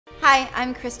Hi,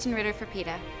 I'm Krysten Ritter for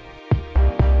PETA.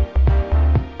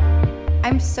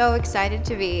 I'm so excited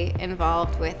to be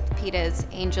involved with PETA's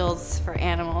Angels for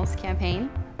Animals campaign.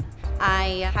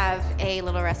 I have a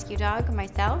little rescue dog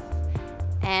myself,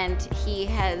 and he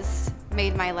has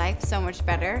made my life so much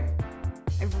better.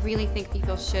 I really think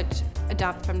people should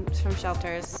adopt from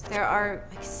shelters. There are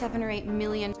like 7 or 8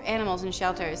 million animals in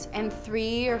shelters, and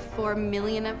 3 or 4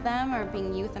 million of them are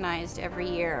being euthanized every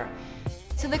year.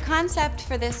 So the concept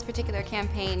for this particular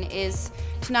campaign is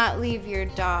to not leave your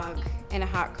dog in a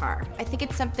hot car. I think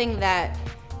it's something that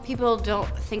people don't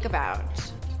think about.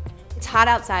 It's hot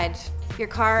outside. Your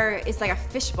car is like a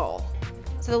fishbowl.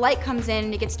 So the light comes in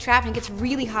and it gets trapped and it gets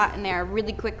really hot in there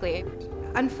really quickly.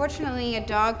 Unfortunately, a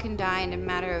dog can die in a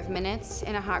matter of minutes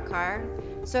in a hot car.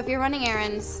 So if you're running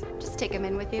errands, just take him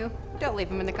in with you. Don't leave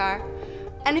him in the car.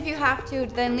 And if you have to,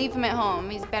 then leave him at home.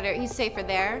 He's safer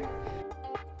there.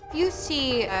 If you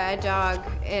see a dog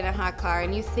in a hot car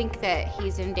and you think that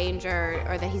he's in danger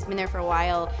or that he's been there for a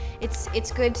while,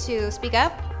 it's good to speak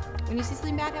up when you see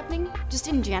something bad happening, just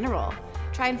in general.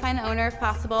 Try and find the owner if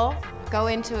possible. Go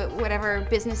into whatever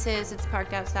businesses it's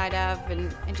parked outside of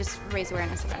and just raise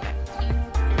awareness about it.